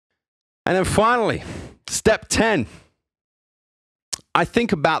And then finally, step 10, I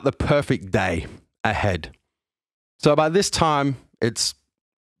think about the perfect day ahead. So by this time, it's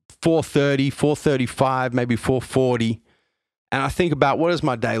 4:30, 4:35, maybe 4:40. And I think about, what does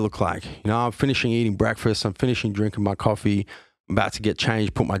my day look like? I'm finishing eating breakfast. I'm finishing drinking my coffee. I'm about to get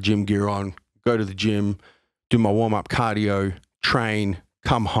changed, put my gym gear on, go to the gym, do my warm-up cardio, train,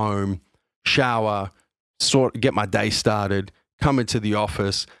 come home, shower, get my day started, come into the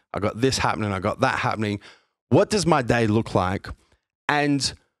office. I got this happening. I got that happening. What does my day look like?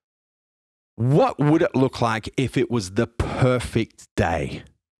 And what would it look like if it was the perfect day?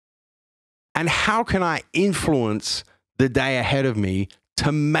 And how can I influence the day ahead of me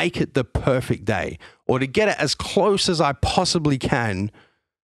to make it the perfect day, or to get it as close as I possibly can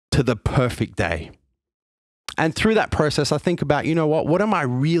to the perfect day? And through that process, I think about, what am I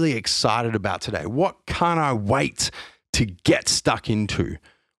really excited about today? What can't I wait to get stuck into?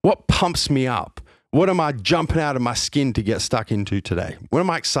 What pumps me up? What am I jumping out of my skin to get stuck into today? What am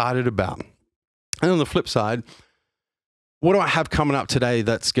I excited about? And on the flip side, what do I have coming up today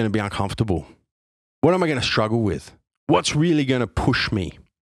that's going to be uncomfortable? What am I going to struggle with? What's really going to push me?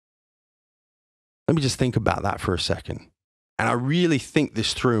 Let me just think about that for a second. And I really think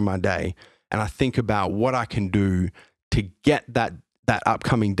this through my day. And I think about what I can do to get that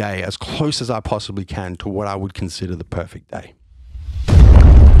upcoming day as close as I possibly can to what I would consider the perfect day.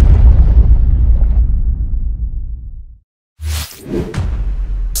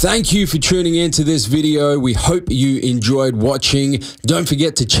 Thank you for tuning into this video. We hope you enjoyed watching. Don't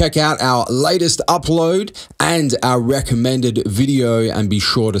forget to check out our latest upload and our recommended video, and be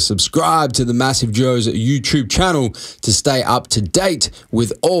sure to subscribe to the Massive Joe's YouTube channel to stay up to date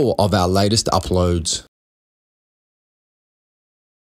with all of our latest uploads.